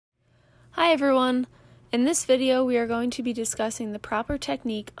Hi everyone! In this video we are going to be discussing the proper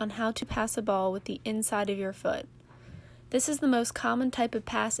technique on how to pass a ball with the inside of your foot. This is the most common type of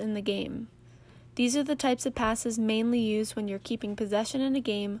pass in the game. These are the types of passes mainly used when you're keeping possession in a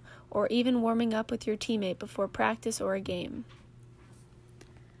game or even warming up with your teammate before practice or a game.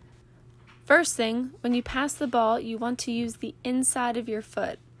 First thing, when you pass the ball, you want to use the inside of your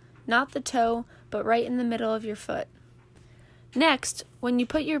foot, not the toe, but right in the middle of your foot. Next, when you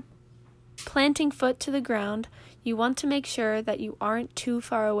put your planting foot to the ground, you want to make sure that you aren't too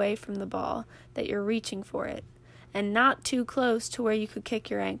far away from the ball, that you're reaching for it, and not too close to where you could kick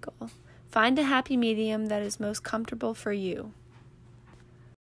your ankle. Find a happy medium that is most comfortable for you.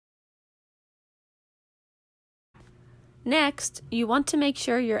 Next, you want to make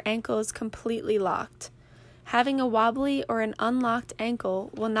sure your ankle is completely locked. Having a wobbly or an unlocked ankle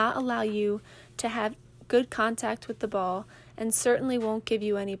will not allow you to have good contact with the ball and certainly won't give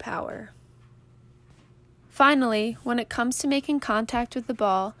you any power. Finally, when it comes to making contact with the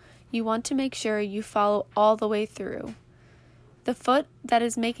ball, you want to make sure you follow all the way through. The foot that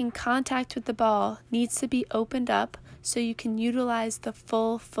is making contact with the ball needs to be opened up so you can utilize the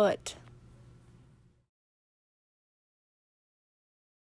full foot.